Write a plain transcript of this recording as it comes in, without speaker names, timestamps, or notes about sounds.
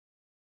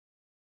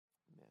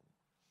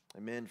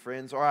Amen,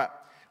 friends. All right,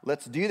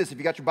 let's do this. If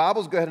you got your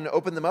Bibles, go ahead and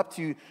open them up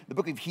to the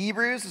book of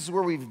Hebrews. This is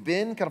where we've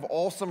been kind of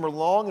all summer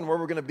long and where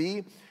we're going to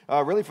be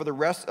really for the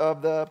rest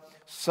of the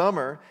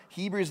summer.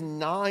 Hebrews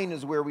 9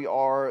 is where we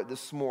are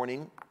this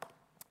morning.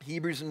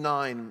 Hebrews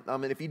 9.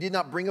 And if you did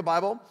not bring a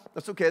Bible,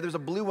 that's okay. There's a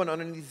blue one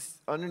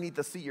underneath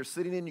the seat you're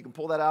sitting in. You can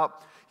pull that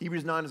out.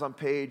 Hebrews 9 is on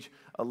page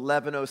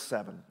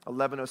 1107.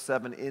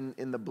 1107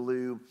 in the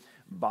blue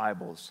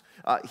Bibles.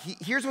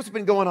 Here's what's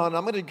been going on.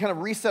 I'm going to kind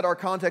of reset our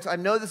context. I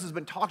know this has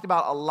been talked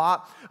about a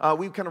lot.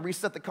 We've kind of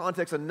reset the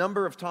context a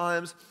number of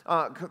times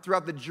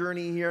throughout the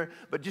journey here.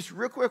 But just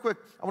real quick,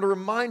 I want to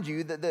remind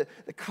you that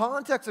the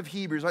context of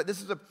Hebrews, right?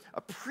 This is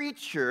a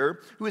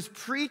preacher who is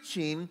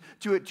preaching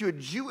to a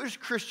Jewish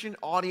Christian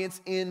audience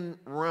in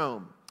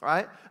Rome.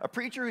 Right? A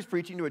preacher who's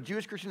preaching to a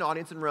Jewish Christian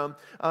audience in Rome,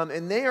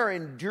 and they are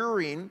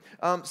enduring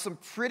some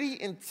pretty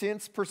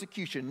intense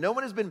persecution. No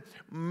one has been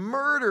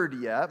murdered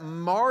yet,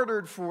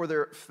 martyred for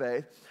their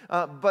faith,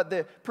 but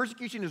the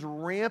persecution is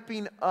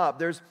ramping up.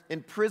 There's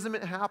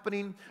imprisonment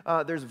happening.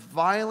 There's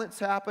violence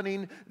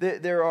happening.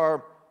 There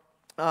are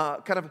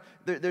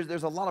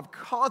there's a lot of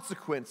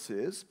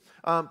consequences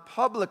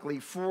publicly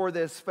for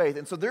this faith.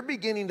 And so they're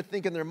beginning to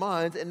think in their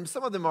minds, and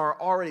some of them are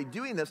already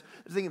doing this,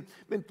 they're thinking,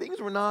 man, things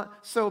were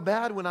not so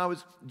bad when I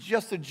was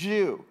just a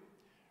Jew,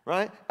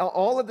 right?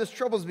 All of this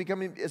trouble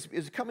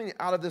is coming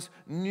out of this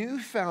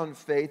newfound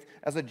faith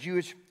as a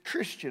Jewish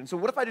Christian. So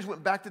what if I just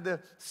went back to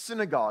the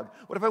synagogue?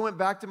 What if I went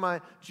back to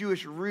my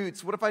Jewish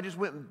roots? What if I just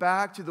went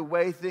back to the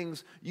way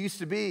things used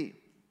to be?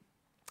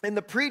 And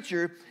the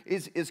preacher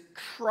is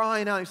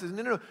crying out. He says,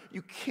 no,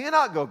 you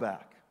cannot go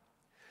back.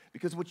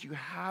 Because what you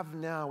have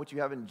now, what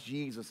you have in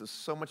Jesus, is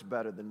so much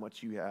better than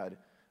what you had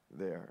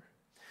there.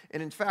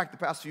 And in fact, the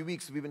past few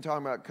weeks, we've been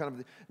talking about kind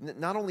of,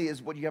 not only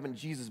is what you have in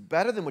Jesus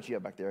better than what you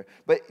have back there,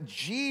 but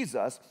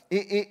Jesus,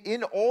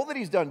 in all that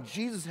he's done,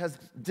 Jesus has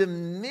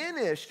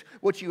diminished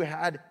what you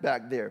had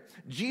back there.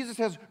 Jesus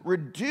has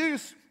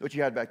reduced what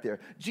you had back there.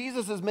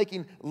 Jesus is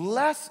making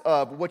less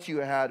of what you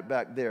had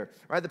back there,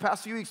 right? The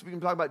past few weeks, we've been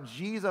talking about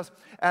Jesus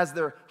as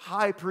their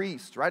high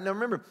priest, right? Now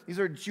remember, these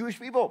are Jewish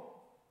people.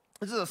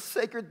 This is a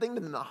sacred thing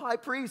to them, the high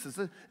priest. This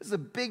is a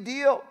big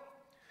deal.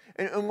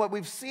 And what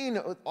we've seen,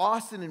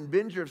 Austin and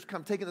Benjer have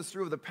kind of taken us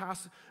through over the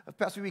past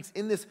few weeks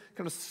in this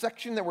kind of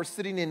section that we're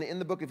sitting in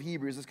the book of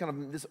Hebrews,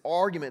 this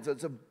argument. So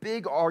it's a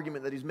big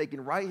argument that he's making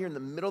right here in the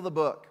middle of the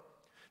book.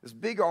 This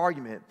big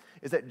argument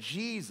is that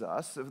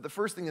Jesus, the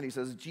first thing that he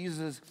says,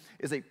 Jesus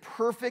is a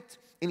perfect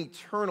and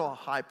eternal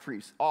high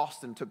priest.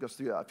 Austin took us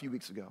through that a few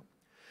weeks ago.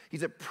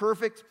 He's a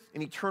perfect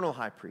and eternal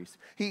high priest.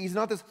 He's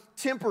not this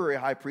temporary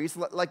high priest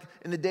like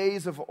in the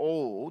days of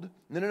old.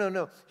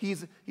 No.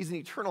 He's an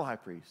eternal high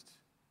priest.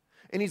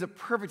 And he's a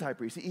perfect high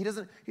priest.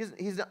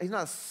 He's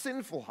not a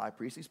sinful high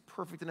priest. He's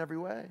perfect in every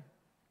way.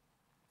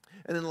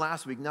 And then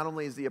last week, not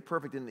only is he a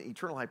perfect and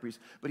eternal high priest,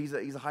 but he's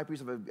a high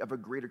priest of a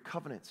greater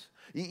covenant.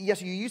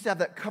 Yes, you used to have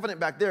that covenant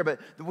back there, but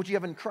what you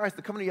have in Christ,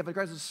 the covenant you have in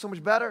Christ is so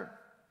much better.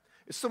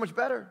 It's so much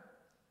better.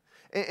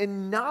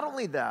 And not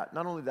only that,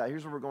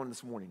 here's where we're going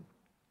this morning.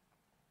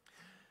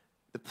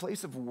 The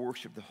place of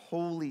worship, the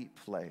holy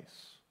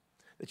place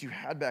that you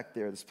had back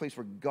there, this place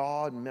where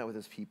God met with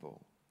his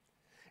people,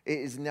 it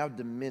is now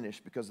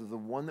diminished because of the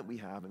one that we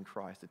have in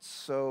Christ. It's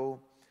so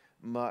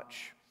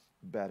much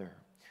better.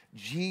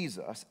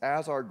 Jesus,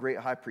 as our great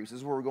high priest, this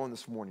is where we're going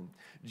this morning.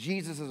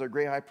 Jesus, as our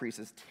great high priest,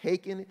 has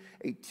taken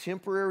a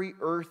temporary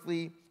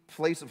earthly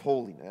place of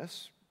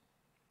holiness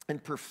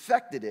and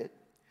perfected it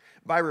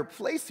by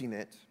replacing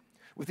it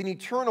with an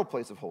eternal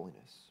place of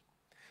holiness,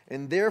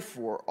 and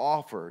therefore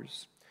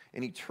offers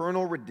an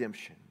eternal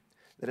redemption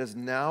that is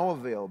now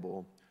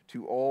available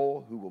to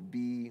all who will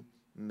be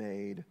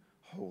made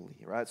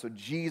holy, right? So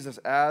Jesus,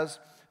 as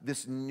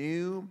this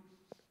new,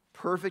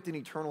 perfect and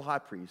eternal high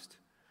priest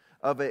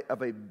of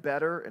a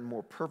better and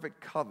more perfect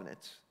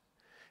covenant,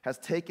 has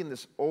taken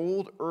this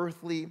old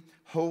earthly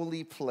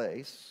holy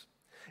place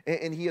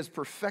and he has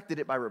perfected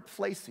it by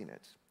replacing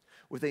it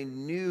with a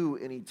new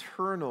and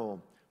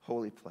eternal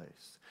holy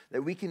place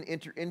that we can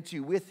enter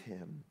into with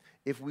him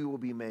if we will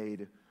be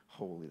made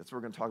holy. That's what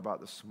we're going to talk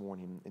about this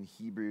morning in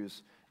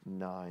Hebrews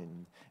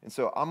 9. And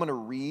so I'm going to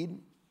read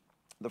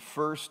the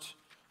first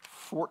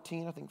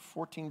 14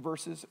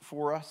 verses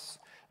for us,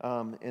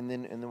 and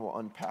then we'll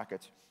unpack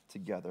it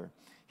together.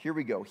 Here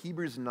we go.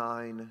 Hebrews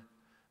 9,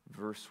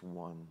 verse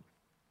 1.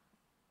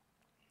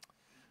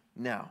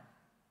 Now,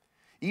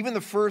 even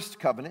the first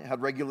covenant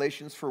had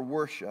regulations for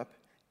worship,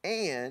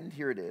 and,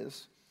 here it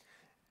is,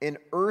 an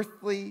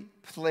earthly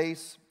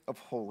place of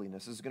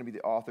holiness. This is going to be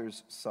the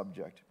author's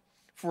subject.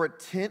 For a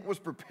tent was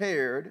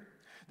prepared,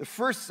 the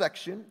first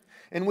section,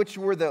 in which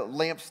were the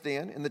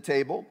lampstand and the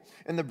table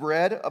and the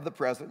bread of the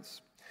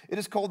presence. It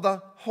is called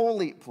the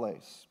holy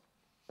place.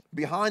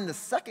 Behind the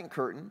second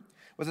curtain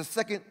was a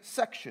second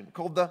section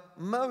called the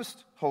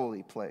most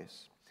holy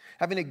place,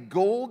 having a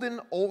golden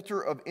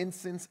altar of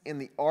incense in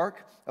the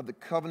ark of the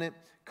covenant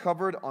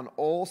covered on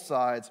all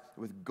sides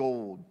with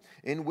gold,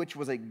 in which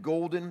was a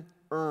golden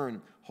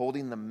urn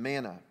holding the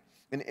manna,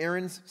 and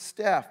Aaron's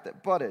staff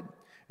that budded,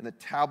 and the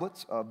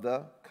tablets of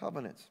the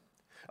covenant.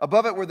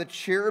 Above it were the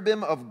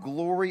cherubim of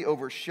glory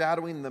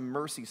overshadowing the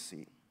mercy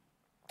seat.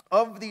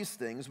 Of these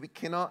things we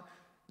cannot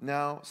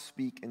now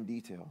speak in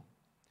detail.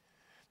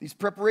 These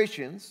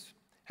preparations,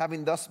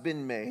 having thus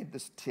been made,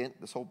 this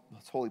tent, this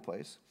holy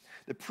place,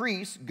 the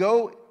priests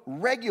go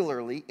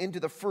regularly into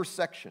the first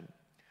section,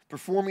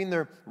 performing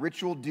their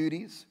ritual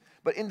duties,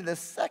 but into the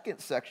second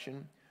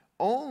section,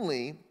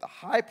 only the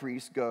high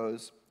priest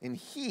goes, and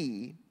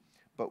he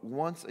but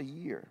once a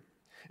year,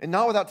 and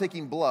not without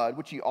taking blood,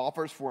 which he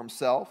offers for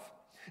himself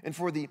and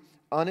for the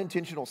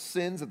unintentional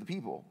sins of the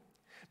people.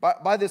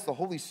 By this, the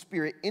Holy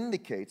Spirit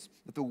indicates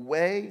that the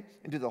way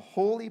into the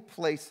holy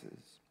places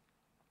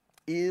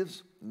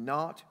is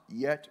not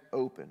yet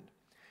opened,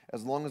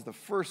 as long as the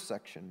first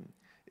section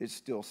is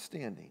still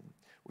standing,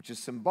 which is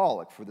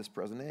symbolic for this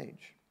present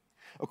age.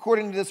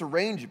 According to this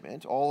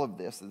arrangement, all of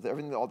this,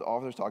 everything that all the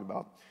authors talk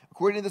about,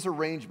 according to this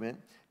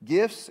arrangement,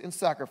 gifts and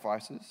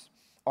sacrifices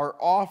are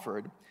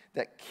offered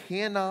that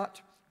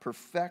cannot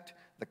perfect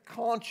the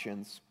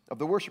conscience of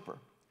the worshiper,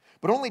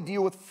 but only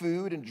deal with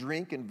food and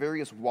drink and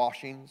various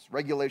washings,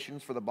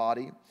 regulations for the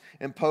body,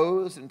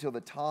 imposed until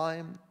the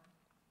time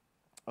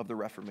of the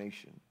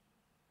Reformation.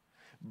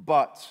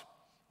 But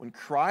when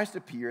Christ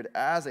appeared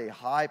as a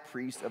high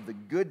priest of the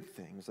good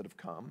things that have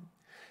come,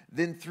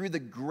 then through the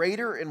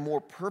greater and more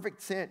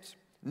perfect tent,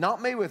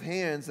 not made with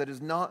hands, that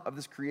is not of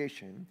this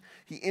creation,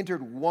 he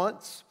entered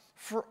once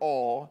for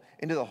all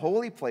into the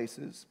holy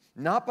places,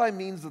 not by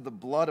means of the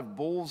blood of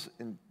bulls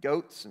and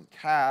goats and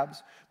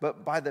calves,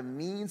 but by the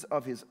means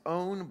of his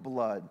own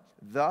blood,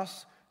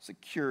 thus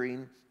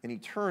securing an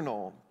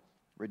eternal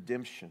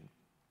redemption.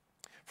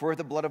 For if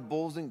the blood of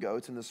bulls and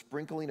goats and the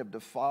sprinkling of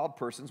defiled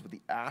persons with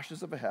the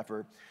ashes of a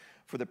heifer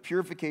for the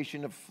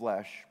purification of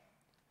flesh,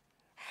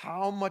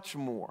 how much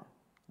more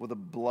will the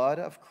blood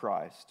of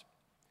Christ,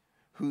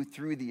 who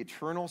through the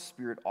eternal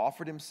Spirit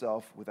offered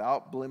himself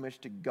without blemish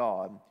to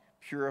God,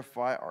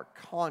 purify our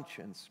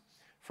conscience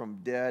from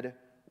dead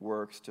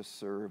works to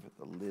serve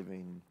the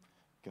living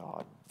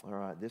God. All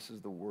right, this is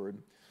the word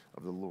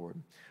of the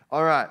Lord.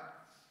 All right,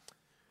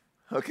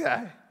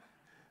 okay.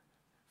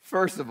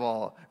 First of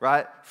all,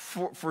 right,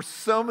 for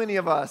so many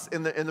of us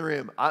in the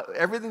room,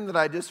 everything that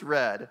I just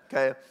read,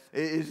 okay,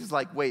 is just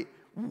like, wait,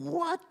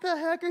 what the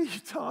heck are you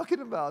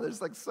talking about?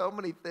 There's like so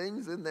many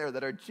things in there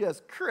that are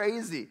just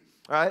crazy.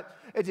 Right?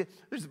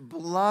 There's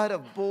blood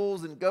of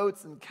bulls and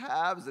goats and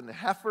calves and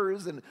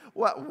heifers and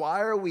what?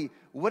 Why are we?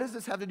 What does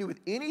this have to do with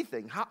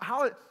anything?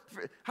 How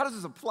does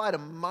this apply to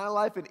my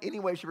life in any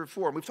way, shape, or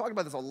form? We've talked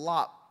about this a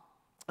lot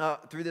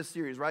through this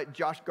series, right?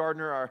 Josh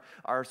Gardner,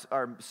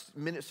 our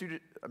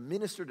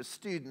minister to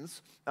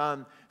students,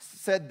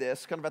 said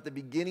this kind of at the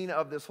beginning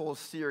of this whole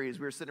series.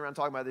 We were sitting around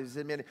talking about this. He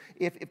said, man,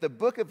 if the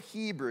book of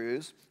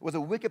Hebrews was a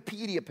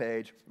Wikipedia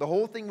page, the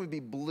whole thing would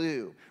be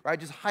blue, right?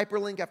 Just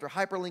hyperlink after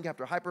hyperlink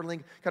after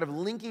hyperlink, kind of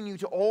linking you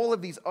to all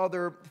of these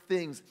other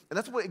things. And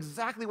that's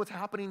exactly what's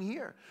happening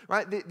here,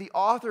 right? The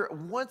author,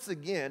 once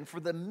again, for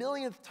the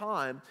millionth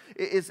time,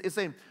 is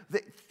saying,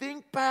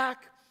 think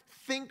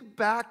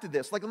back to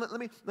this. Like,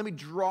 let me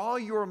draw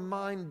your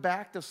mind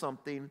back to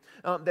something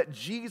that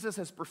Jesus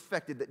has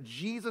perfected, that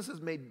Jesus has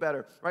made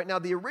better. Right now,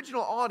 the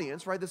original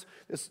audience, right, this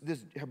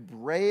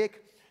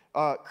Hebraic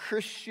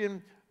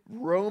Christian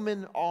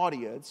Roman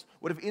audience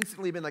would have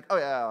instantly been like, oh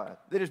yeah,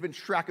 they've just been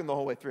tracking the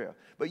whole way through.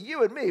 But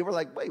you and me, we're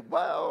like, wait,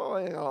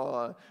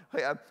 whoa,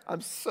 hey, I'm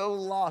so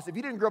lost. If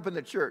you didn't grow up in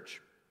the church,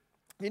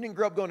 you didn't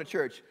grow up going to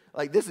church,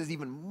 like this is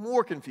even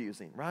more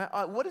confusing,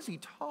 right? What is he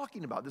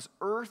talking about? This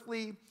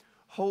earthly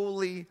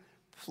holy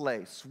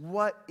place.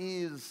 What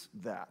is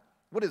that?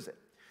 What is it?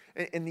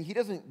 And he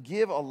doesn't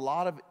give a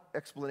lot of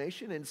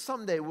explanation. And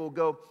someday we'll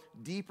go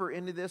deeper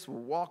into this.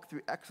 We'll walk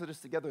through Exodus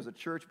together as a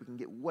church. We can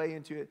get way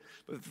into it.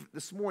 But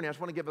this morning, I just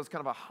want to give us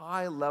kind of a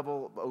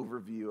high-level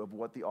overview of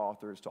what the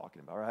author is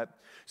talking about, right?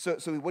 So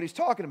what he's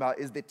talking about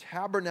is the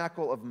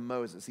tabernacle of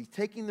Moses. He's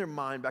taking their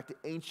mind back to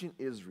ancient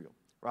Israel,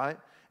 right?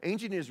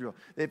 Ancient Israel.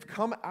 They've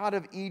come out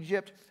of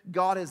Egypt.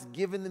 God has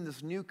given them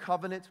this new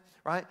covenant,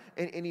 right?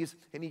 And he's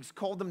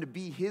called them to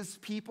be his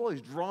people.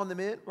 He's drawn them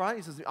in, right?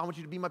 He says, I want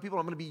you to be my people.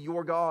 I'm going to be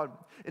your God.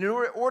 And in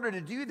order to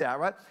do that,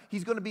 right,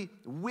 he's going to be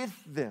with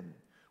them.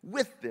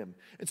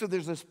 And so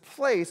there's this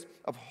place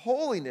of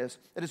holiness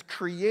that is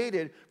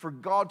created for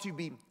God to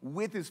be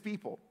with his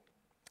people.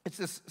 It's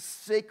this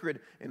sacred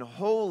and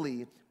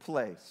holy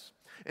place.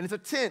 And it's a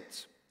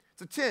tent.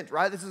 It's a tent,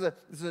 right? This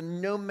is a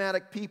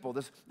nomadic people,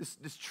 this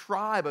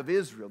tribe of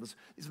Israel, this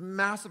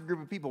massive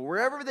group of people.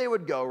 Wherever they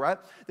would go, right,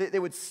 they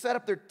would set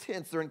up their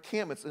tents, their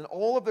encampments, and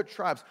all of their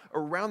tribes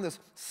around this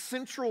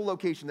central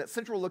location, that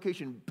central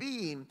location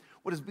being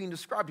what is being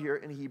described here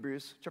in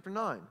Hebrews chapter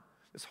 9,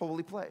 this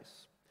holy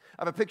place.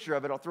 I have a picture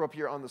of it. I'll throw up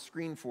here on the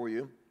screen for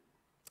you.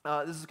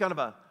 This is kind of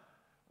a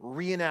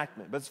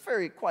reenactment, but it's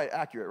quite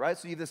accurate, right?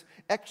 So you have this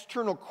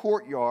external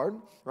courtyard,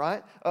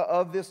 right,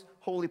 of this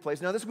holy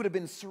place. Now, this would have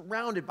been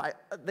surrounded by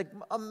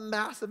a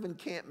massive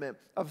encampment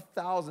of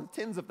thousands,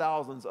 tens of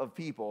thousands of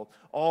people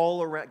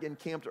all around,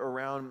 encamped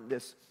around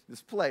this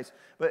place.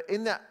 But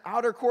in that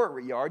outer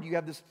courtyard, you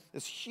have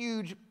this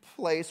huge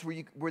place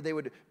where they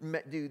would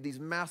do these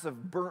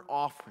massive burnt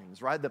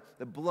offerings, right?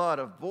 The blood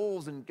of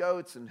bulls and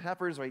goats and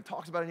heifers, right? He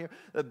talks about it here.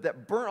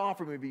 That burnt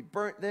offering would be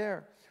burnt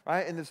there,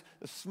 right? And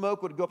the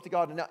smoke would go up to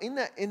God. And now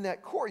in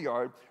that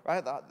courtyard,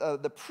 right,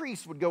 the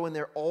priests would go in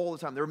there all the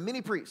time. There were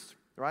many priests,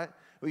 right?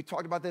 We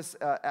talked about this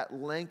at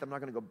length. I'm not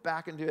going to go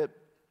back into it.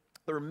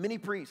 There were many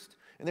priests,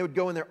 and they would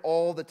go in there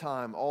all the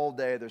time, all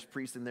day. There's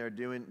priests in there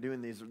doing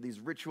these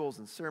rituals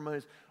and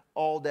ceremonies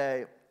all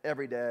day,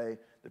 every day.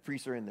 The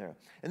priests are in there.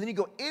 And then you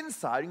go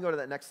inside. You can go to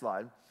that next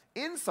slide.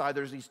 Inside,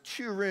 there's these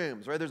two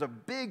rooms, right? There's a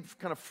big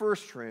kind of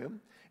first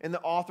room, and the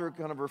author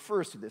kind of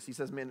refers to this. He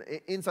says, man,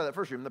 inside that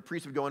first room, the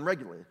priests would go in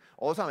regularly,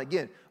 all the time.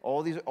 Again,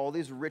 all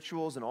these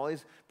rituals and all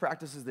these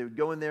practices, they would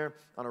go in there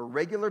on a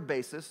regular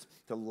basis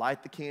to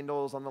light the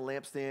candles on the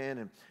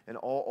lampstand and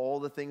all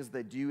the things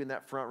they do in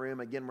that front room.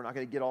 Again, we're not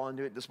going to get all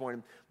into it this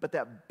morning. But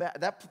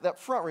that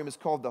front room is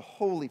called the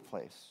holy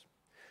place.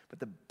 But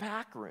the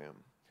back room,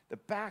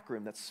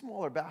 that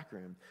smaller back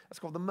room, that's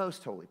called the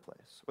most holy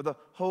place, or the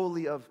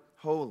Holy of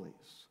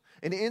Holies.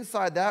 And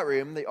inside that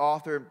room, the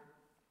author,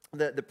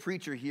 the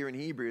preacher here in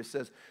Hebrews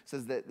says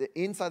that the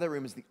inside that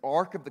room is the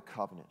Ark of the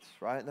Covenant,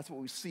 right? And that's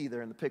what we see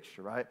there in the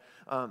picture, right?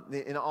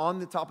 And on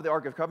the top of the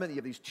Ark of the Covenant, you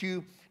have these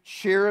two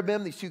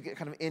cherubim, these two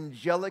kind of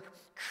angelic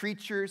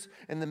creatures.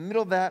 In the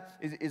middle of that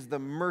is the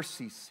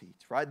mercy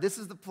seat, right? This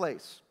is the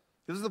place.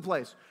 This is the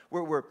place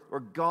where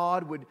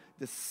God would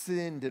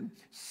descend and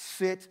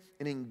sit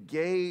and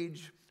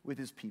engage with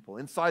his people.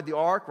 Inside the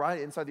ark, right?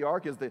 Inside the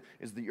ark is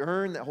the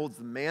urn that holds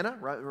the manna,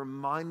 right?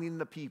 Reminding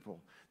the people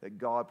that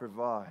God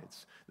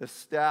provides. The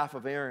staff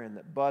of Aaron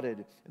that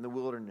budded in the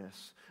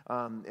wilderness.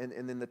 And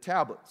then the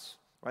tablets,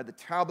 right? The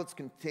tablets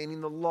containing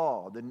the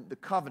law, the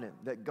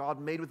covenant that God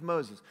made with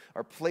Moses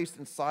are placed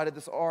inside of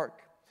this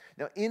ark.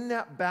 Now, in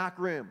that back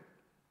room,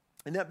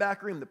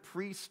 the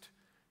priest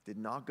did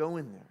not go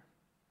in there.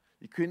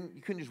 You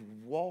couldn't just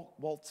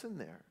waltz in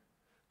there,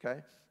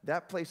 okay?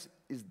 That place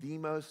is the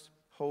most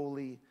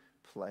holy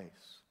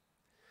place.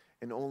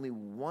 And only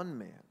one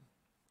man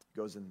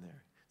goes in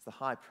there. It's the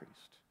high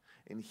priest.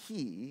 And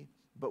he,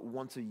 but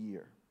once a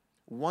year,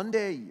 one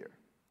day a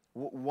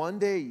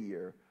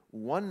year,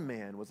 one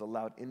man was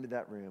allowed into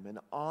that room. And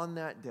on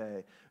that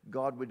day,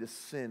 God would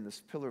descend.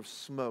 This pillar of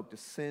smoke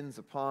descends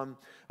upon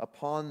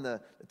the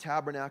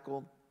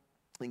tabernacle,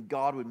 and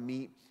God would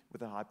meet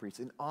with the high priest.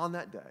 And on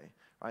that day,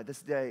 right,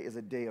 this day is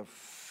a day of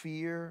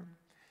fear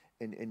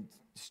and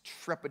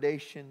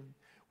trepidation,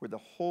 where the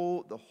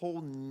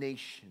whole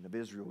nation of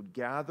Israel would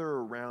gather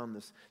around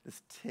this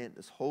tent,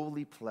 this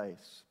holy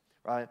place,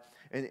 right?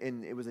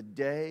 And it was a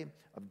day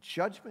of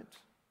judgment.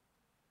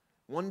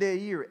 One day a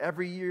year,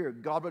 every year,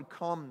 God would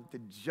come to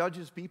judge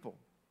his people.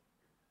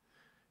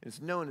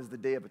 It's known as the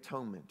Day of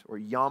Atonement, or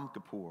Yom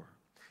Kippur.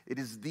 It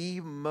is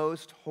the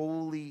most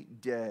holy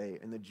day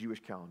in the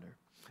Jewish calendar.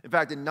 In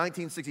fact, in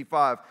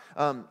 1965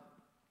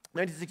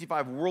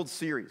 World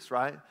Series,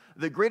 right?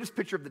 The greatest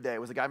pitcher of the day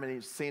was a guy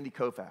named Sandy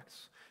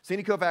Koufax.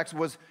 Sandy Koufax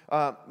was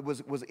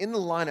in the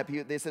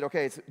lineup. They said,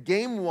 okay, it's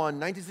game one,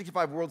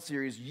 1965 World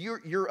Series.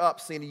 You're up,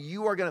 Sandy.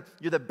 You're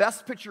the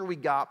best pitcher we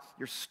got.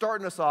 You're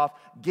starting us off.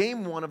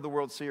 Game one of the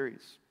World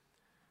Series.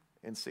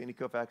 And Sandy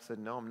Koufax said,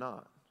 no, I'm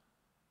not.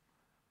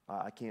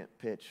 I can't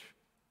pitch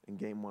in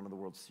game one of the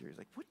World Series.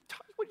 Like, what are you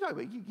talking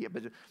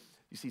about?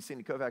 You see,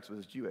 Sandy Koufax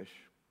was Jewish.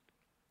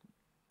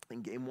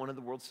 In game one of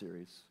the World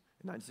Series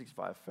in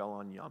 1965 fell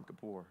on Yom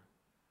Kippur.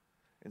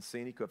 And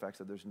Sandy Koufax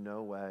said, there's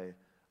no way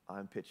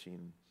I'm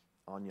pitching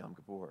on Yom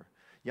Kippur.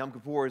 Yom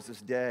Kippur is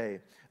this day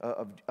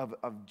of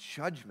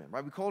judgment,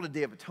 right? We call it a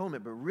day of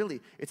atonement, but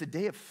really it's a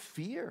day of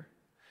fear.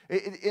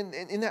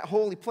 In that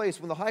holy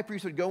place, when the high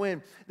priest would go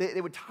in, they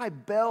would tie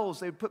bells.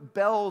 They would put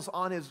bells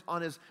on his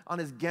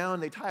gown.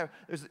 The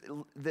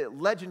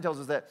legend tells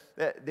us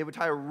that they would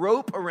tie a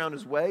rope around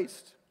his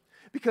waist.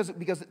 Because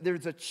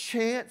there's a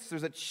chance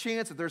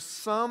that there's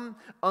some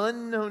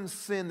unknown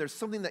sin, there's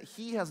something that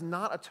he has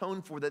not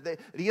atoned for, that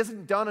he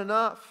hasn't done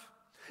enough.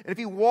 And if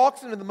he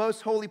walks into the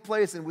most holy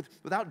place and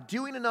without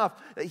doing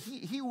enough, that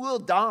he will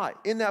die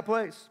in that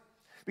place.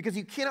 Because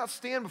you cannot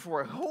stand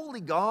before a holy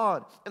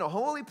God in a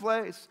holy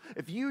place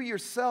if you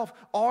yourself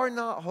are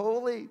not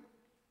holy.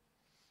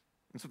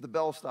 And so if the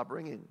bells stop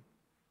ringing,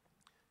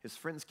 his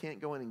friends can't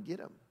go in and get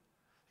him.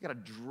 They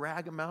got to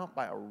drag him out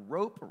by a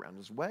rope around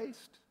his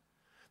waist.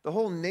 The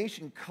whole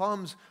nation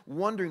comes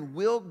wondering,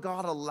 will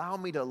God allow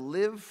me to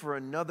live for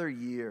another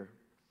year?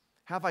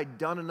 Have I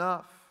done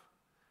enough?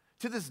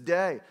 To this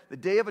day, the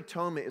Day of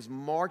Atonement is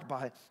marked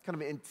by kind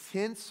of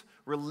intense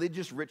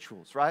religious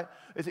rituals, right?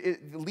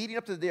 Leading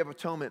up to the Day of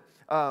Atonement,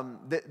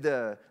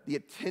 the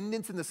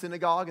attendance in the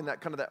synagogue and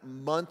that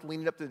month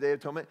leading up to the Day of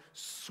Atonement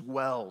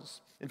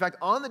swells. In fact,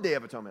 on the Day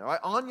of Atonement, right,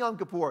 on Yom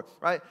Kippur,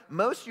 right,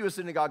 most Jewish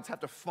synagogues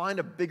have to find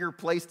a bigger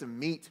place to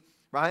meet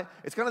right?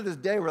 It's kind of this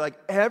day where like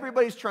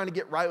everybody's trying to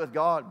get right with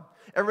God.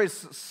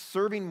 Everybody's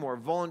serving more,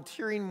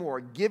 volunteering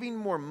more, giving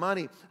more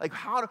money.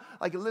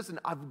 Like listen,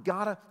 I've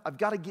got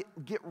to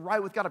get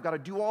right with God. I've got to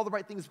do all the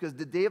right things because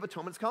the Day of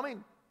Atonement is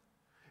coming.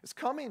 It's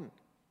coming.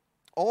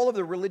 All of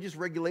the religious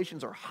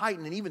regulations are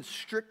heightened and even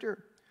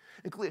stricter.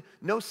 Including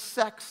no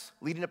sex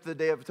leading up to the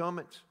Day of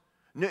Atonement.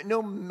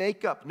 No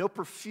makeup, no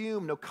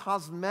perfume, no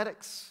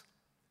cosmetics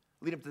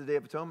leading up to the Day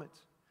of Atonement.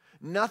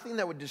 Nothing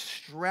that would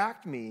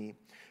distract me,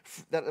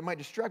 that might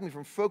distract me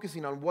from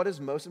focusing on what is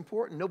most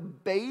important. No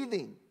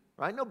bathing,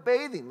 right? No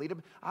bathing.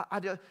 I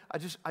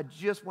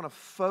just want to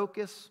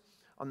focus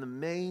on the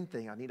main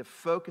thing. I need to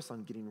focus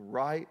on getting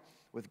right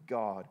with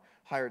God.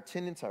 Higher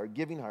attendance, higher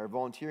giving, higher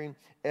volunteering.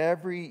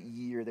 Every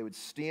year they would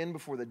stand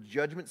before the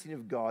judgment seat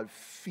of God,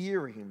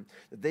 fearing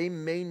that they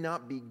may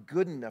not be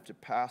good enough to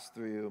pass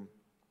through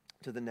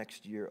to the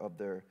next year of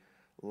their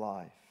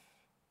life.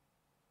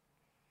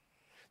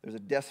 There's a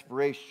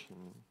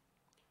desperation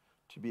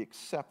to be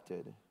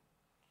accepted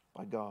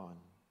by God.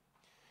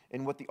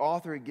 And what the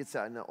author gets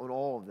at on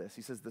all of this,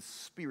 he says the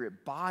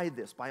Spirit, by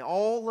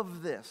all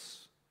of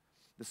this,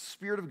 the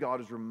Spirit of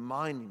God is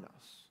reminding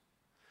us.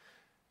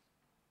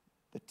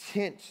 The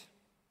tent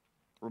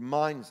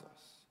reminds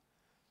us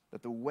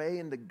that the way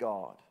into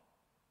God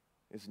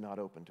is not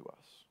open to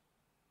us.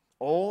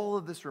 All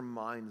of this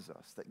reminds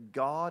us that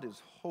God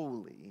is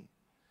holy,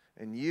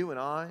 and you and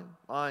I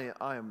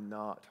am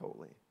not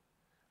holy.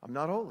 I'm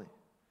not holy.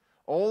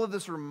 All of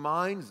this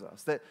reminds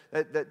us that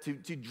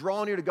to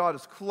draw near to God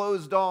is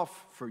closed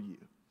off for you.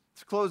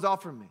 It's closed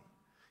off for me.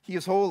 He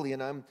is holy,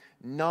 and I'm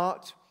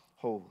not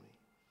holy.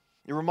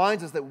 It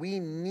reminds us that we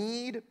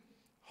need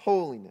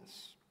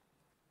holiness.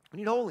 We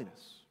need holiness,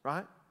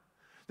 right?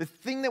 The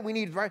thing that we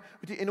need, right?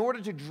 In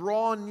order to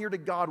draw near to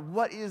God,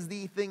 what is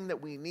the thing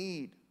that we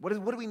need? What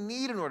do we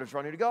need in order to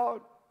draw near to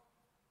God?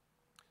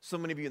 So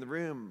many of you in the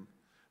room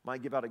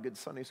might give out a good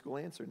Sunday school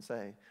answer and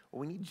say, well,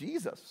 we need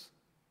Jesus.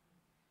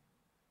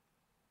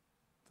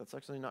 That's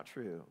actually not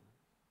true.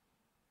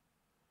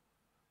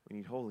 We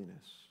need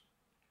holiness.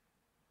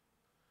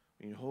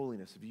 We need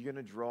holiness. If you're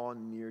going to draw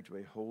near to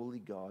a holy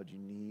God, you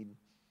need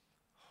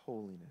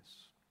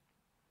holiness.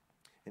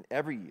 And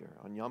every year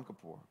on Yom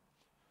Kippur,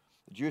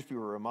 the Jewish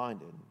people were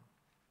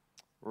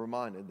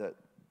reminded that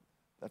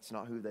that's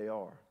not who they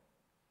are.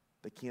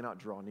 They cannot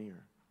draw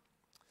near.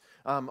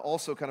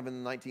 Also, kind of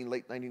in the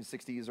late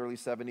 1960s, early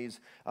 70s,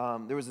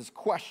 there was this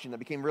question that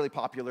became really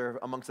popular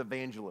amongst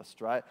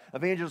evangelists, right?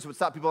 Evangelists would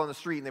stop people on the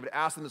street and they would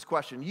ask them this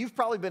question. You've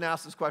probably been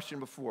asked this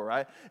question before,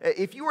 right?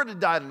 If you were to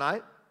die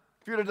tonight,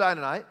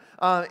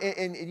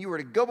 and you were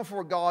to go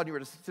before God, you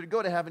were to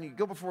go to heaven, you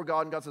go before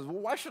God, and God says,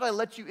 well, why should I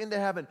let you into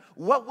heaven?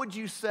 What would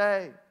you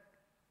say?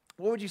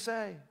 What would you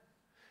say?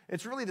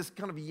 It's really this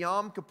kind of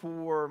Yom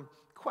Kippur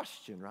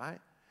question, right?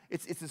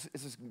 It's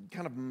this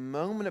kind of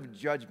moment of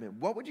judgment.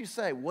 What would you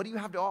say? What do you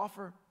have to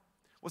offer?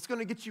 What's going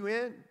to get you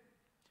in?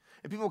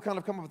 And people kind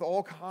of come up with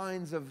all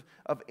kinds of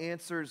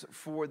answers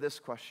for this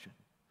question.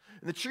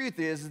 And the truth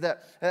is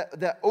that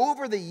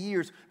over the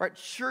years, right,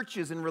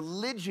 churches and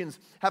religions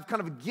have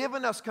kind of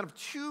given us kind of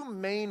two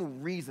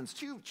main reasons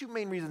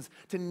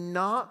to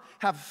not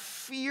have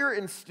fear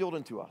instilled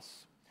into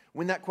us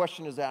when that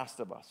question is asked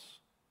of us.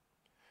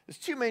 There's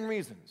two main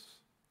reasons.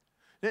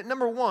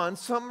 Number one,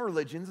 some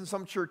religions and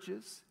some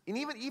churches, and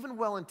even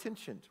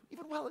well-intentioned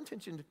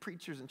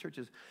preachers and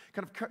churches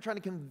kind of trying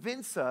to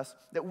convince us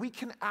that we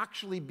can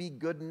actually be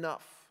good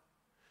enough.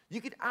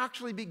 You can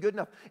actually be good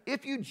enough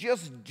if you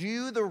just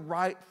do the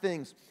right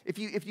things. If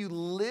you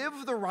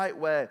live the right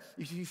way,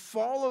 if you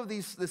follow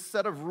this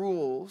set of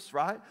rules,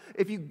 right?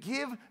 If you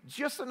give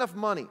just enough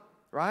money,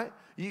 right?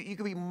 You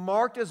can be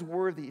marked as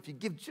worthy if you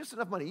give just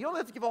enough money. You don't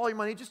have to give all your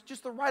money,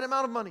 just the right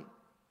amount of money.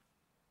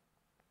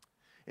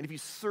 And if you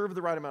serve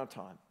the right amount of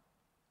time,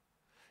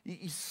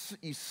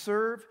 you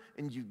serve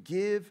and you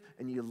give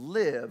and you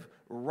live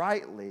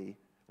rightly,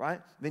 right?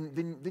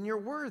 Then you're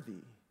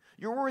worthy.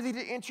 You're worthy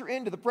to enter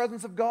into the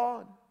presence of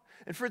God.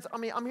 And friends,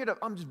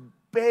 I'm just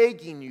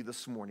begging you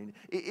this morning,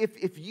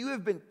 if you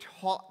have been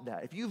taught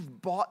that, if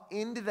you've bought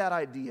into that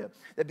idea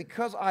that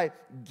because I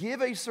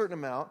give a certain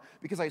amount,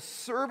 because I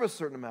serve a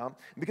certain amount,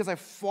 because I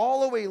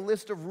follow a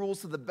list of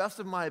rules to the best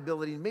of my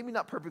ability, maybe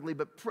not perfectly,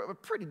 but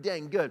pretty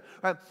dang good,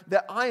 right?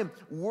 That I am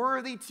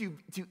worthy to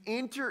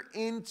enter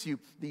into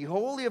the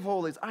Holy of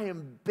Holies, I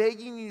am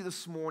begging you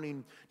this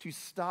morning to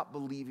stop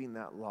believing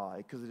that lie,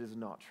 because it is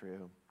not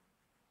true.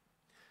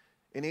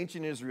 In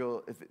ancient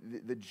Israel, if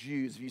the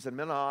Jews, if you said,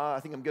 man, I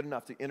think I'm good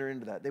enough to enter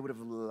into that, they would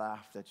have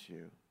laughed at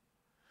you.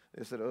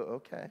 They said, oh,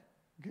 okay,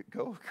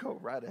 go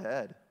right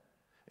ahead.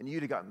 And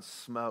you'd have gotten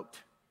smoked,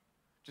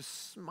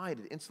 just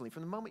smited instantly.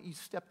 From the moment you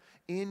step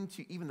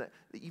into even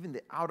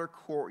the outer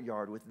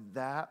courtyard with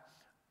that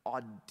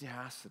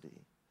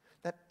audacity,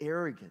 that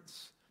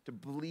arrogance to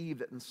believe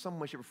that in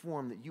some way, shape, or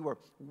form that you are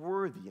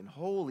worthy and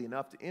holy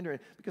enough to enter in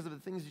because of the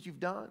things that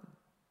you've done.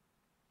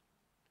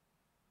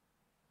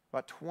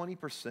 About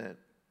 20%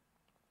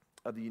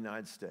 of the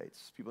United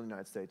States, people in the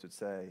United States would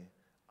say,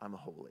 I'm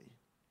holy.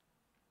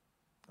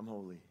 I'm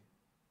holy.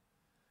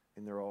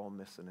 and they're all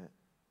missing it.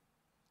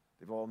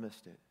 They've all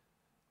missed it.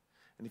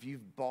 And if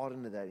you've bought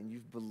into that and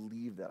you've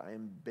believed that, I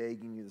am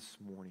begging you this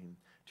morning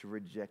to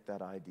reject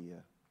that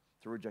idea.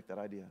 To reject that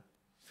idea.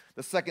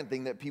 The second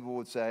thing that people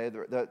would say,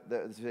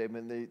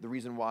 the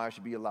reason why I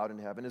should be allowed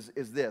into heaven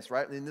is this,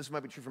 right? And this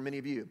might be true for many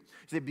of you. You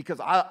say, because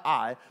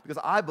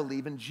I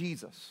believe in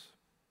Jesus.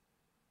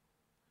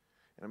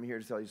 And I'm here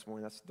to tell you this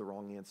morning that's the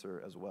wrong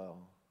answer as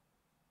well.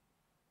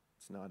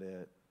 It's not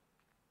it.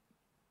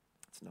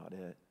 It's not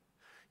it.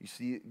 You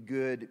see,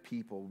 good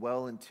people,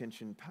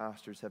 well-intentioned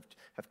pastors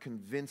have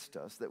convinced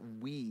us that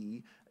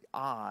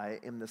I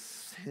am the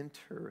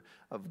center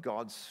of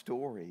God's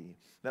story,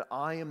 that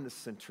I am the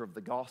center of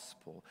the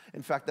gospel.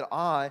 In fact, that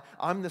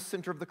I'm the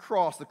center of the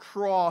cross. The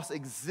cross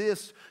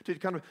exists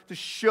to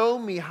show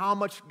me how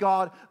much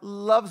God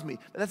loves me.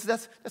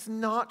 That's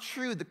not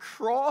true. The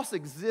cross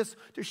exists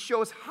to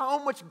show us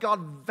how much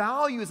God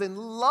values and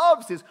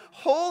loves His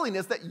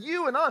holiness that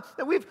you and I,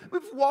 that we've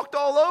walked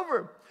all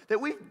over, that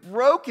we've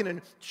broken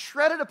and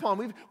treaded upon.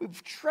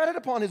 We've treaded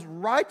upon His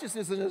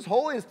righteousness and His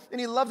holiness,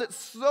 and He loves it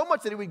so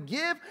much that He would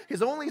give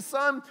His only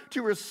Son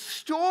to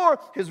restore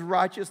His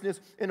righteousness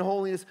and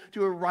holiness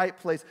to a right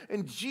place.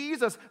 And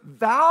Jesus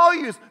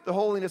values the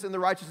holiness and the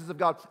righteousness of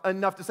God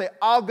enough to say,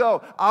 I'll go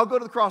to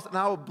the cross, and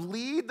I will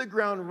bleed the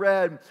ground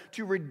red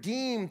to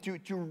redeem,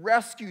 to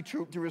rescue,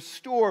 to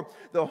restore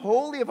the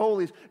Holy of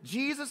Holies.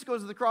 Jesus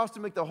goes to the cross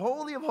to make the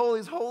Holy of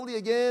Holies holy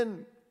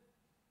again.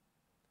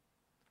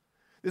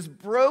 This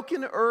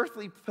broken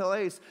earthly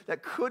place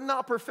that could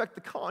not perfect the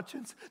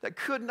conscience, that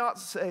could not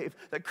save,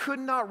 that could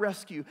not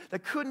rescue,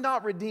 that could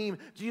not redeem.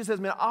 Jesus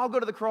says, man, I'll go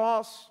to the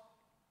cross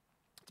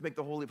to make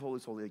the Holy of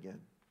Holies holy again.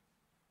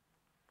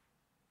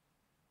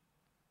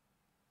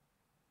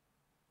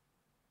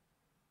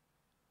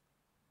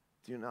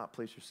 Do not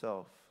place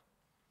yourself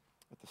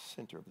at the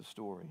center of the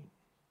story.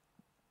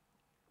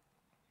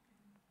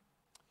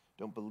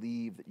 Don't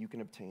believe that you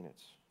can obtain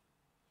it.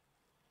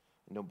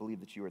 And don't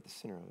believe that you are at the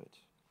center of it.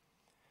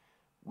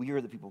 We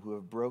are the people who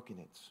have broken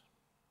it.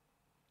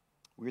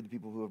 We are the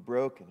people who have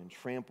broken and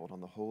trampled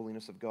on the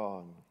holiness of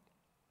God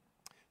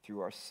through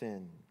our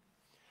sin.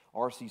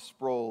 R.C.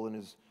 Sproul, in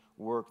his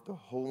work, The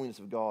Holiness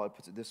of God,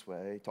 puts it this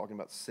way, talking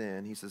about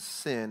sin. He says,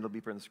 sin, it'll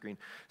be put on the screen,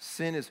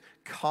 sin is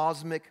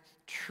cosmic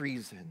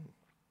treason.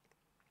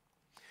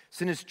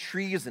 Sin is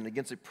treason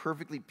against a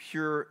perfectly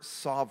pure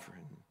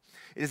sovereign.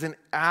 It is an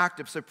act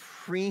of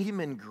supreme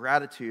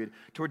ingratitude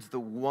towards the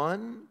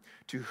one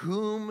to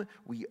whom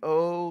we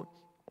owe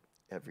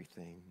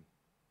everything.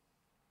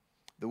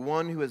 The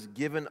one who has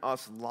given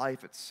us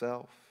life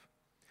itself.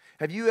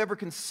 Have you ever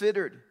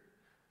considered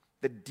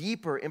the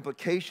deeper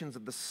implications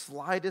of the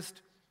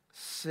slightest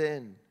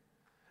sin,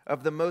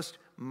 of the most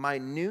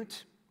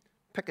minute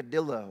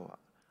peccadillo?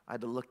 I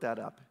had to look that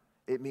up.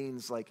 It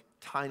means like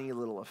tiny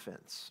little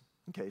offense,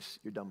 in case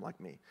you're dumb like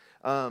me.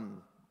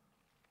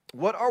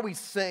 What are we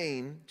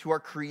saying to our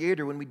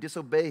Creator when we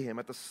disobey Him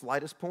at the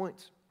slightest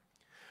point?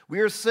 We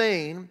are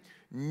saying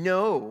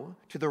no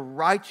to the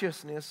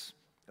righteousness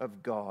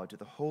of God, to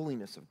the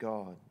holiness of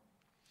God.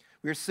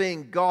 We are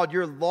saying, God,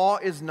 your law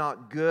is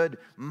not good.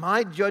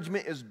 My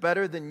judgment is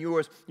better than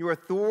yours. Your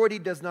authority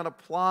does not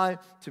apply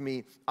to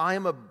me. I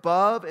am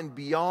above and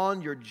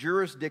beyond your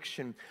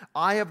jurisdiction.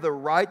 I have the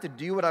right to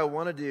do what I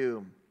want to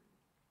do,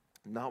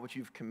 not what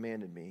you've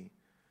commanded me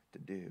to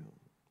do.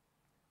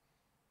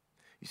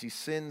 You see,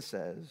 sin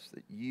says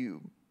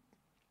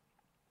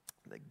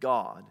that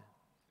God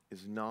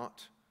is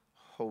not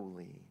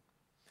holy.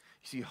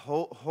 You see,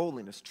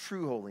 holiness,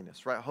 true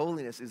holiness, right?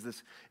 Holiness is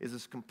this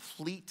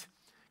complete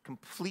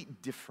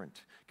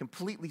different,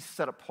 completely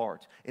set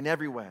apart in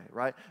every way,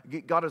 right?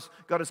 God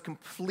is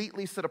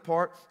completely set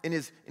apart in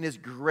His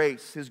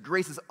grace. His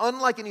grace is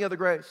unlike any other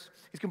grace.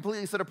 He's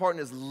completely set apart in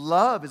His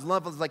love. His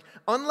love is like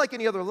unlike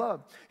any other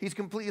love. He's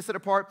completely set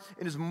apart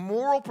in His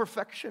moral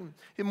perfection.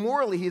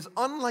 Morally, He is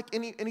unlike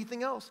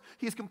anything else.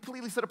 He is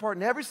completely set apart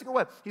in every single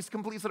way. He's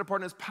completely set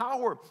apart in His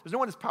power. There's no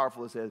one as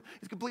powerful as Him.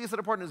 He's completely set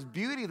apart in His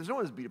beauty. There's no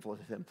one as beautiful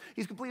as Him.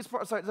 He's completely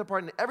set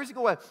apart in every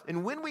single way.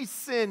 And when we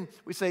sin,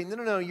 we say,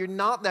 no, you're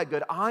not that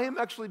good. I am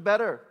actually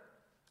better.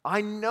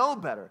 I know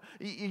better.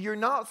 You're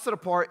not set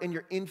apart in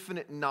your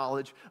infinite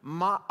knowledge.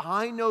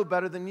 I know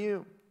better than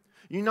you.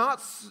 You're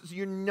not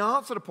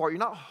set apart. You're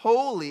not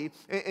holy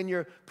in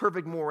your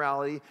perfect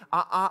morality.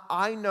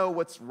 I know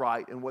what's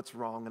right and what's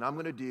wrong, and I'm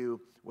going to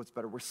do what's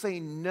better. We're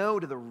saying no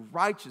to the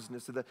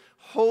righteousness, to the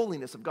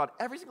holiness of God.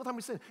 Every single time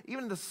we sin,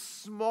 even the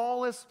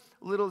smallest,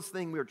 littlest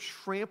thing, we are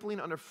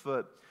trampling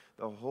underfoot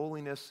the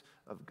holiness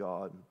of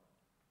God.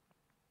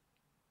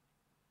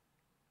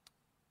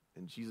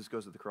 And Jesus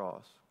goes to the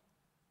cross,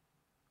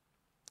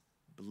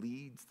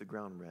 bleeds the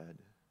ground red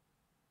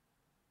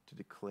to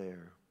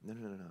declare, no.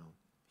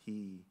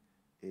 He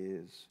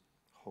is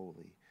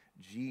holy.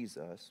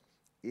 Jesus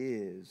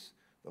is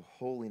the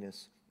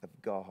holiness of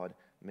God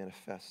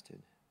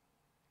manifested.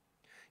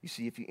 You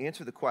see, if you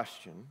answer the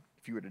question,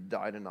 if you were to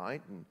die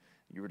tonight and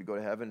you were to go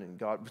to heaven and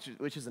God,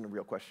 which isn't a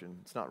real question.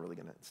 It's not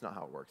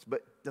how it works,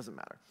 but it doesn't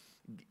matter.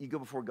 You go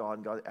before God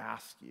and God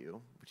asks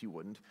you, which he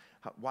wouldn't,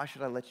 why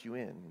should I let you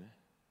in?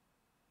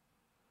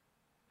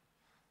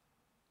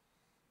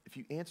 If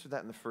you answer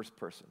that in the first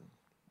person,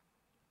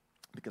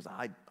 because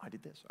I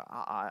did this,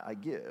 I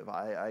give,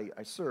 I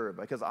serve,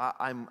 because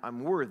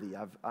I'm worthy,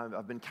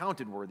 I've been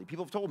counted worthy.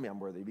 People have told me I'm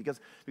worthy because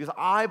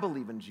I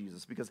believe in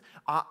Jesus, because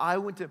I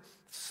went to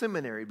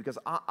seminary, because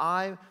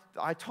I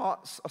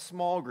taught a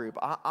small group,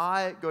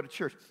 I go to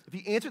church. If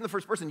you answer in the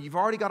first person, you've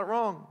already got it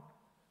wrong.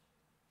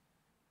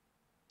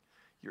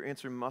 Your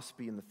answer must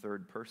be in the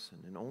third person,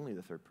 and only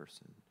the third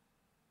person,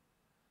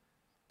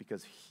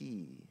 because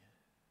he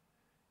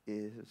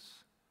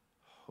is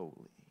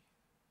holy.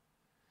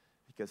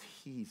 Because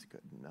he's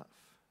good enough,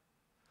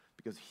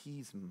 because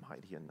he's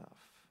mighty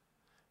enough,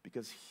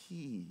 because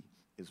he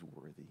is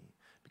worthy,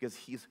 because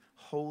he's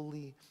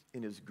holy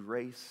in his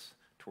grace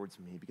towards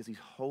me, because he's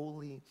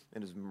holy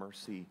in his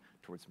mercy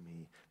towards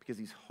me, because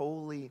he's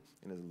holy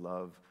in his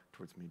love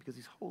towards me, because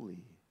he's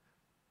holy,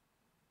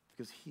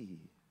 because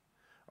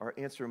our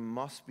answer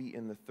must be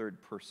in the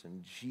third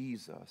person.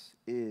 Jesus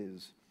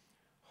is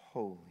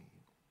holy.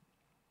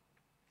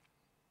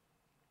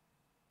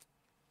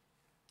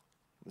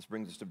 This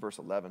brings us to verse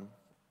 11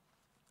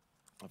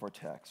 of our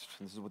text.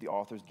 And this is what the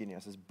author is getting at.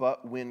 It says,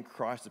 but when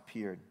Christ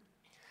appeared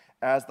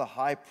as the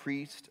high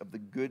priest of the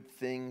good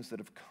things that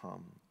have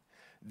come,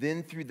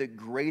 then through the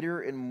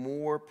greater and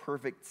more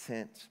perfect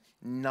tent,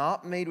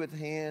 not made with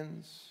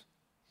hands,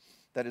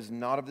 that is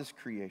not of this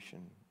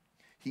creation,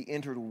 he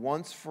entered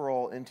once for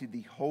all into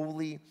the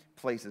holy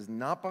places,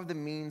 not by the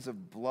means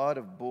of blood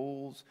of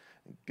bulls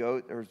and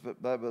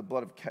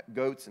blood of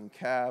goats and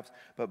calves,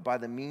 but by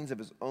the means of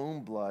his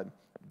own blood,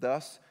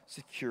 thus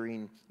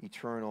securing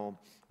eternal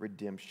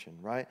redemption,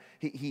 right?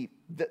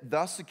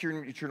 Thus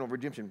securing eternal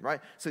redemption,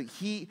 right? So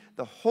he,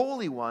 the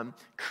Holy One,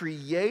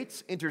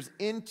 enters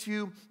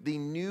into the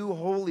new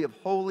Holy of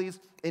Holies,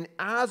 and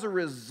as a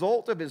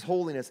result of his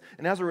holiness,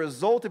 and as a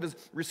result of his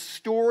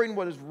restoring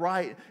what is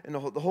right and the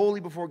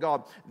holy before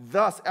God,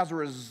 thus, as a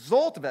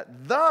result of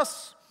that,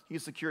 thus he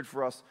has secured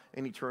for us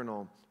an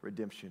eternal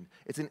redemption.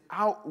 It's an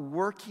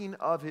outworking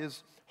of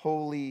his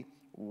holy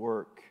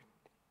work.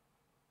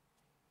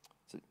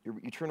 So your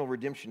eternal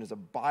redemption is a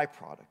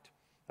byproduct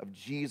of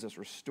Jesus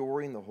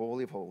restoring the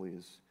Holy of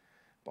Holies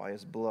by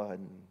his blood.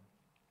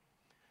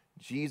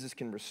 Jesus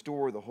can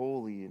restore the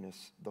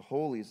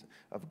holies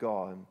of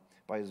God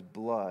by his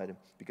blood,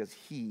 because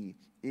he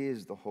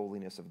is the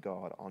holiness of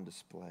God on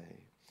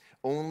display.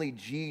 Only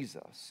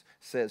Jesus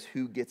says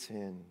who gets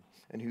in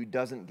and who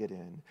doesn't get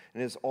in.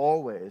 And it's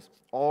always,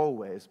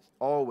 always,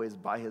 always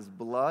by his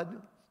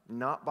blood,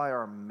 not by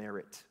our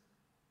merit.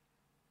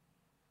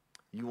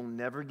 You will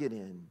never get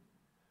in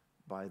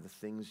by the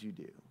things you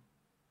do.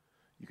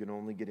 You can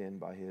only get in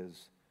by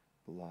his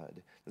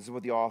blood. This is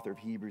what the author of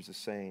Hebrews is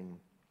saying.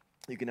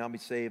 You can not be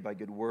saved by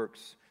good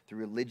works, through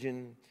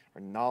religion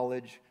or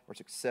knowledge or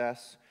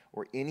success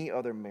or any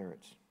other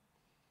merit,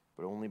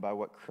 but only by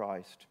what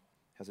Christ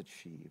has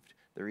achieved.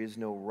 There is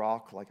no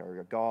rock like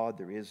our God.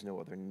 There is no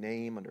other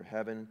name under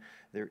heaven.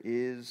 There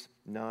is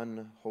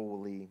none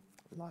holy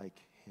like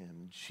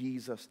him.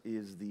 Jesus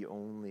is the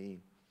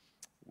only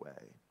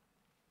way,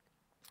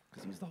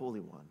 because he's the Holy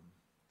One.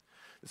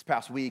 This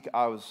past week,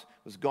 I was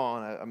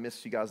gone. I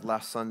missed you guys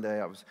last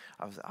Sunday. I was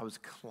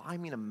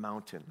climbing a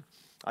mountain.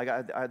 I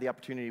had the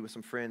opportunity with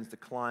some friends to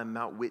climb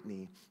Mount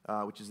Whitney,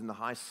 which is in the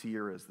high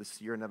Sierras, the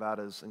Sierra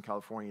Nevadas in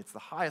California. It's the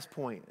highest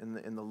point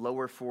in the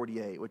lower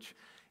 48, which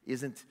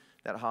isn't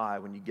that high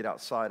when you get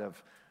outside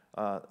of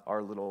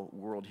our little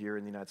world here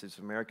in the United States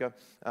of America.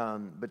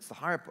 But it's the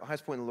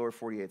highest point in the lower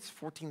 48. It's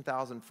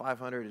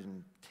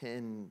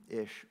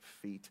 14,510-ish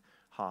feet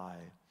high.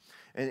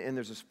 And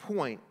there's this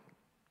point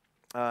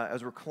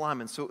as we're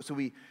climbing. So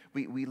we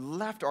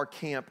left our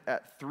camp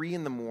at 3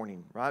 in the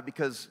morning, right?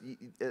 Because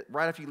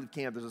right after you leave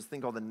camp, there's this thing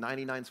called the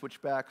 99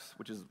 switchbacks,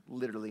 which is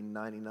literally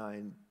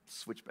 99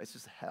 switchbacks.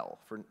 It's just hell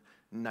for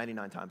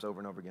 99 times over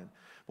and over again.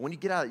 But when you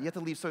get out, you have to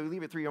leave. So we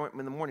leave at 3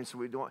 in the morning, so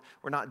we're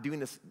not doing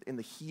this in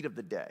the heat of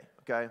the day,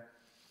 okay?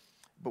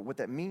 But what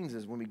that means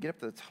is when we get up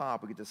to the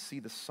top, we get to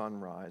see the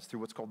sunrise through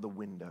what's called the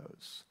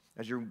windows.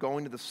 As you're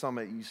going to the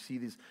summit,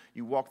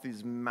 you walk through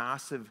these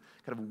massive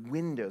kind of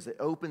windows. It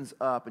opens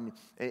up, and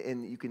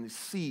you can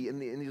see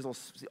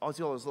all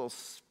those little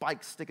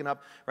spikes sticking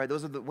up, right?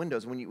 Those are the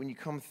windows. When you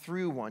come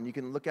through one, you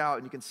can look out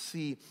and you can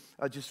see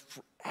just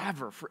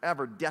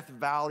forever. Death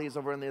Valley is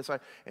over on the other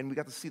side, and we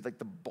got to see like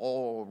the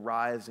ball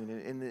rising.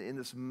 And in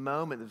this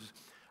moment,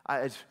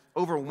 I was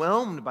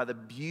overwhelmed by the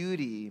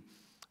beauty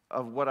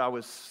of what I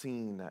was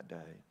seeing that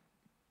day.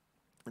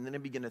 And then I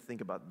began to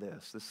think about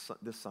this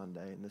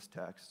Sunday in this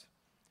text,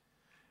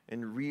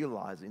 and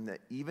realizing that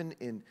even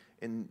in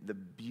the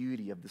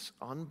beauty of this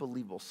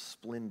unbelievable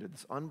splendor,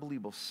 this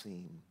unbelievable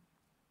scene,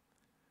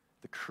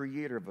 the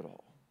creator of it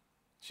all,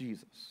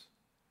 Jesus,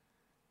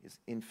 is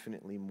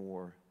infinitely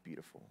more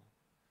beautiful,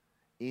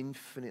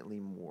 infinitely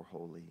more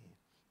holy,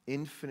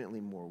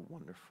 infinitely more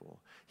wonderful.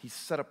 He's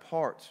set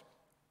apart,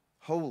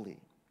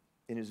 holy,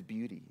 in his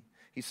beauty.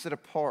 He's set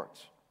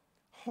apart,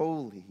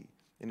 holy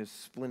in his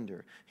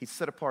splendor. He's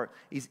set apart.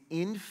 He's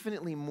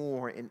infinitely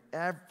more in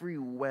every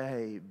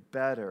way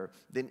better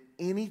than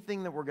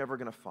anything that we're ever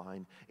going to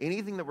find,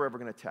 anything that we're ever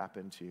going to tap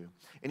into.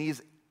 And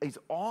he's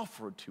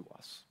offered to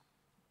us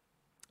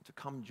to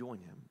come join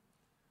him,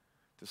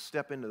 to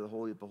step into the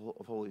Holy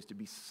of Holies, to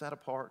be set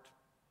apart,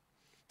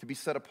 to be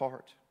set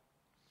apart,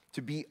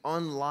 to be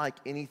unlike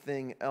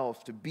anything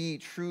else, to be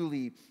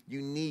truly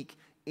unique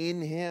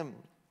in him.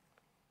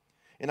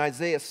 In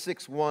Isaiah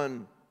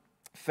 6:1,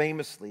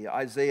 famously,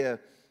 Isaiah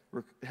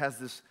has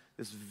this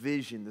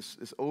vision,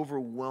 this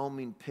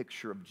overwhelming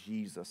picture of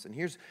Jesus. And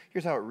here's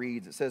how it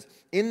reads. It says,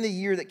 "In the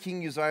year that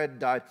King Uzziah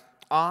died,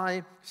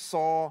 I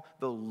saw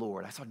the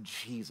Lord." I saw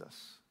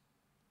Jesus.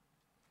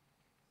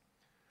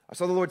 I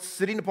saw the Lord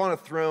sitting upon a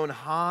throne,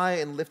 high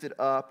and lifted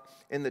up,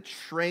 and the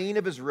train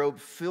of his robe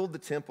filled the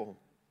temple.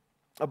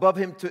 Above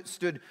him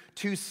stood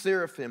two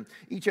seraphim.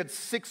 Each had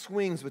 6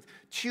 wings. With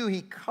 2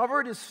 he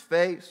covered his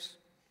face.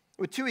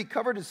 With 2 he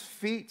covered his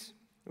feet.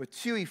 With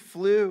 2 he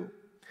flew.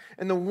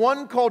 And the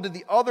one called to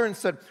the other and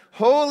said,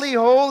 "Holy,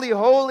 holy,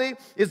 holy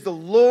is the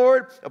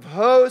Lord of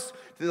hosts.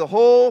 The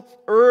whole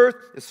earth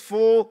is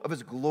full of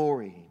his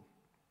glory."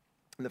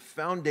 And the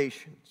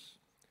foundations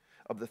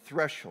of the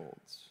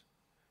thresholds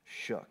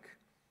shook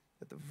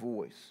at the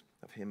voice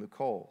of him who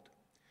called,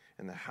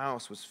 and the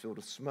house was filled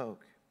with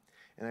smoke.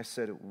 And I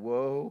said,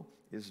 "Woe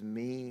is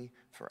me,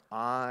 for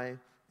I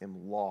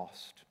am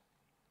lost.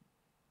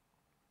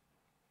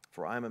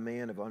 For I am a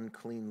man of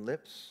unclean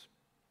lips,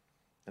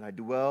 and I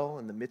dwell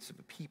in the midst of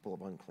a people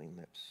of unclean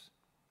lips.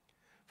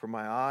 For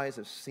my eyes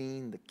have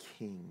seen the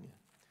King,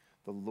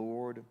 the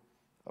Lord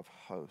of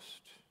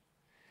hosts."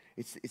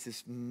 It's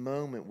this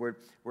moment where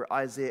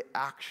Isaiah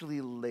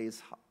actually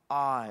lays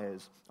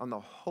eyes on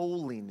the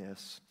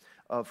holiness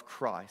of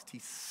Christ. He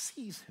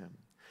sees him.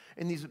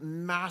 And these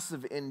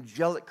massive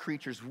angelic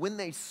creatures, when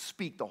they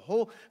speak, the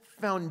whole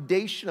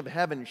foundation of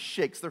heaven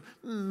shakes. They're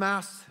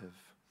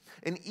massive.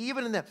 And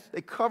even in that,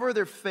 they cover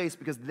their face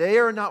because they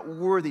are not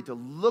worthy to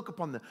look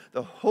upon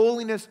the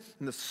holiness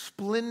and the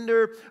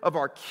splendor of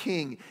our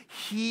King.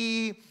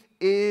 He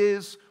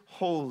is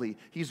holy.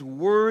 He's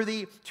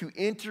worthy to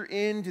enter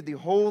into the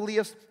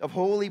holiest of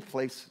holy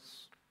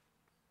places.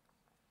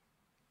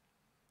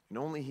 And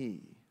only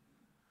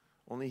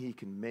He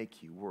can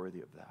make you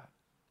worthy of that.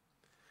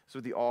 So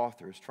the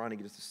author is trying to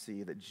get us to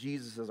see that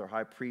Jesus, as our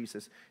high priest,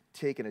 has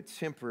taken a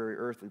temporary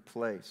earthly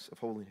place of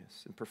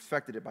holiness and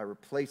perfected it by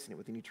replacing it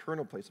with an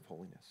eternal place of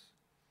holiness.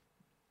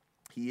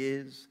 He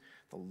is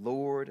the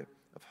Lord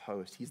of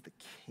hosts. He's the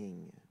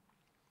King.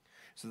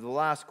 So the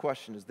last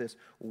question is this: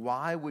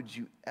 why would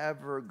you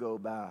ever go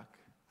back?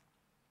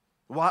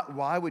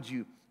 Why would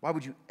you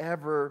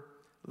ever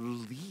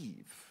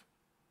leave?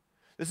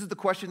 This is the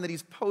question that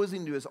he's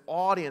posing to his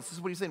audience. This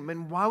is what he's saying.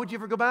 Man, why would you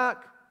ever go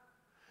back?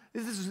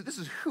 This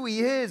is who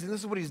he is, and this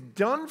is what he's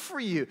done for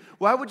you.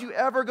 Why would you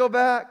ever go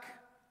back?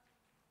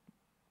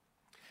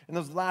 In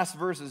those last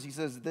verses, he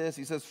says this.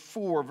 He says,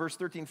 verse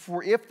 13,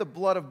 "For if the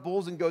blood of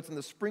bulls and goats and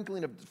the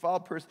sprinkling of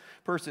defiled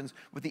persons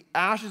with the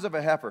ashes of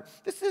a heifer,"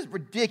 this is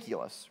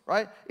ridiculous,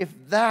 right? "If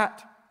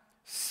that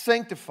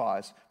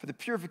sanctifies for the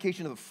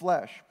purification of the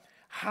flesh,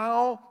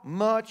 how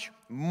much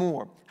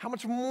more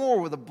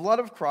will the blood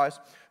of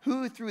Christ,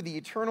 who through the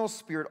eternal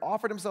Spirit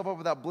offered himself up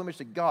without blemish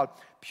to God,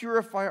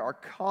 purify our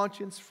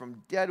conscience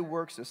from dead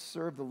works to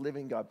serve the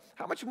living God?"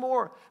 How much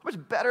more? How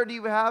much better do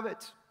you have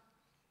it?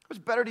 How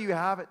much better do you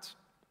have it?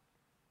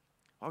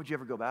 Why would you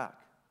ever go back?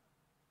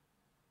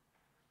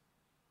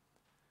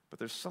 But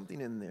there's something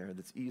in there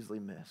that's easily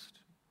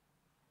missed.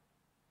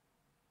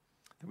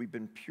 That we've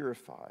been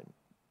purified.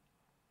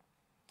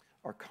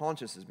 Our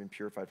conscience has been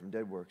purified from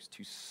dead works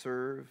to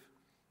serve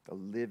the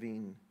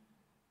living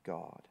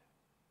God.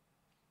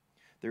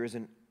 There is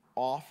an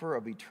offer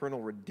of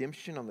eternal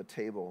redemption on the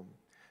table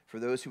for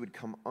those who would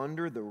come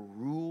under the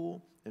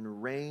rule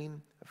and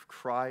reign of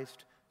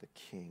Christ the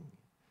King.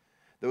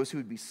 Those who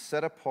would be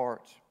set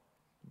apart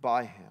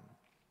by him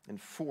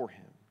and for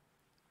him.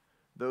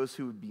 Those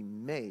who would be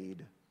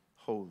made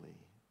holy.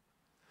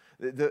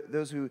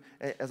 Those who,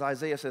 as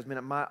Isaiah says, "Man,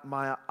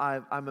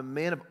 I'm a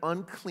man of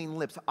unclean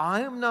lips.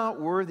 I am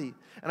not worthy,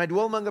 and I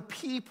dwell among a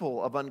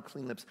people of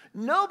unclean lips.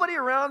 Nobody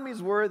around me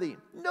is worthy.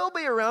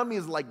 Nobody around me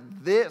is like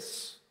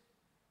this."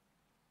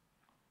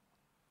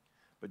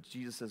 But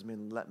Jesus says,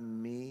 "Man, let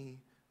me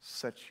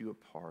set you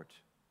apart.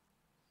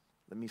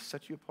 Let me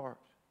set you apart.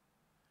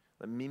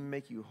 Let me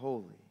make you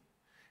holy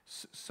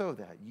so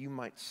that you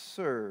might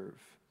serve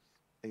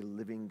a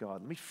living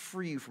God. Let me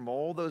free you from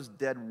all those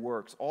dead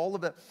works, all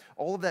of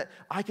that.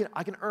 I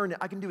can earn it.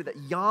 I can do it. That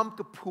Yom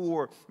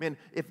Kippur, man,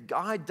 if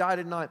God died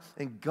at night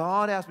and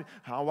God asked me,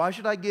 why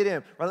should I get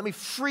in? Right, let me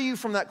free you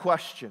from that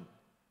question.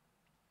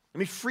 Let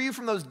me free you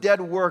from those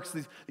dead works,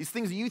 these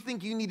things that you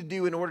think you need to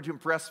do in order to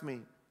impress me.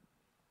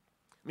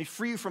 Let me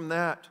free you from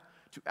that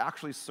to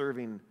actually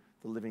serving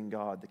the living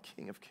God, the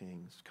King of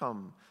Kings.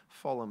 Come,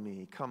 follow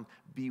me. Come,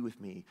 be with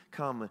me.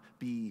 Come,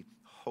 be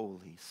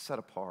holy, set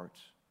apart."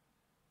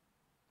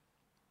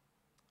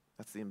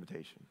 That's the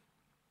invitation.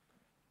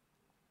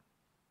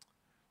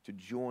 to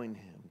join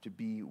him, to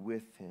be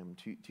with him,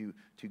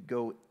 to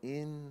go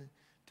in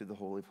to the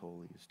Holy of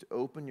Holies, to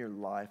open your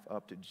life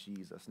up to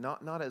Jesus,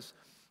 not as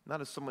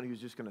someone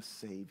who's just going to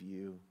save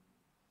you,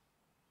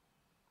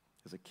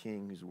 as a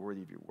king who's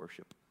worthy of your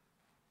worship,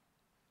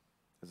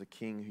 as a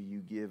king who you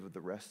give the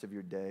rest of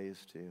your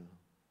days to,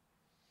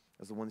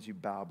 as the ones you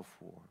bow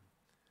before,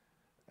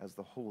 as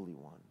the Holy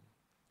One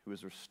who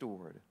has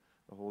restored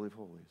the Holy of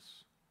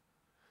Holies.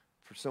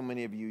 For so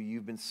many of you,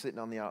 you've been sitting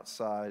on the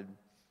outside,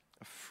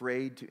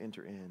 afraid to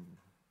enter in.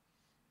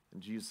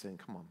 And Jesus saying,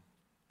 come on,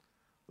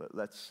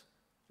 let's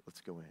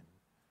go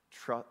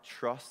in.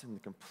 Trust in the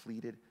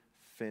completed,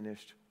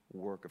 finished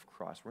work of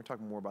Christ. We're going to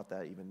talk more about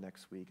that even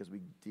next week as we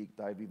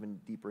dive even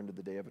deeper into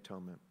the Day of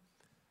Atonement.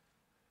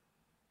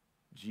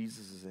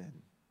 Jesus is in,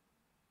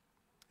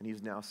 and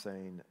he's now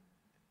saying,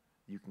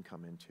 you can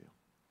come into.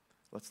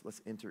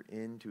 Let's enter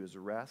into his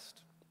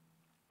rest.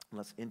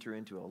 Let's enter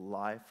into a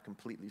life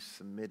completely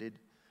submitted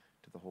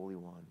to the Holy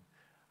One,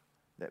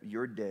 that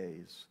your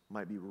days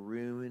might be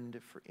ruined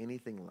for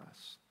anything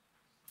less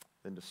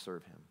than to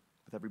serve him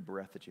with every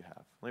breath that you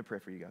have. Let me pray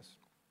for you guys.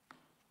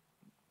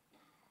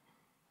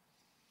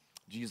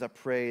 Jesus, I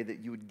pray that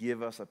you would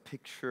give us a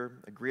picture,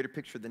 a greater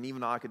picture than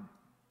even I could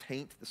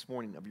paint this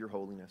morning of your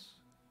holiness.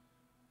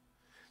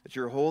 That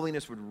your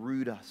holiness would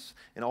root us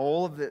in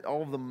all of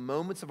the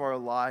moments of our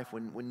life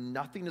when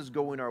nothing is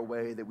going our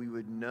way, that we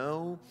would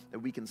know that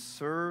we can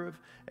serve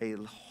a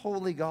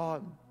holy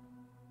God.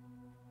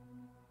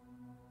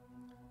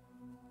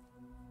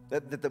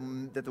 That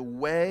the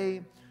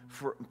way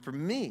for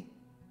me,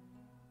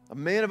 a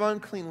man of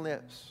unclean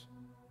lips,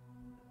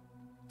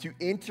 to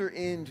enter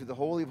into the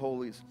Holy of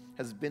Holies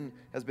has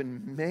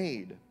been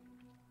made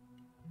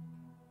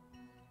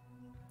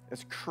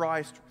as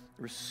Christ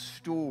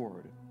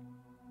restored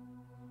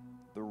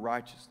the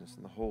righteousness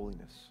and the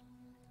holiness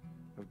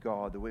of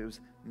God, the way it was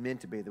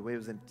meant to be, the way it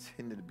was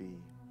intended to be.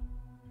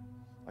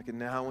 I can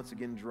now once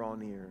again draw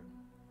near,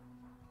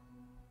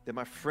 that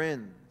my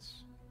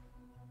friends,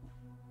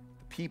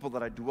 the people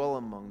that I dwell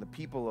among, the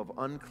people of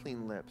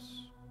unclean lips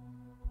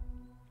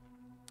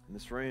in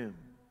this room,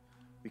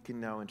 we can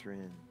now enter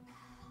in.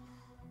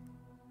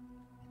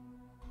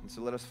 And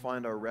so let us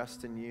find our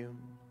rest in you.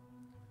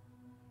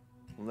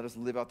 And let us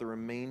live out the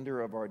remainder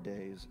of our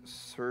days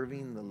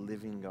serving the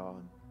living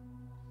God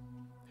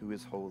who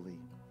is holy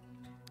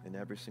in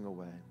every single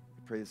way.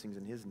 We pray these things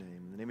in his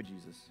name. In the name of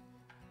Jesus,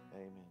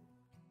 amen.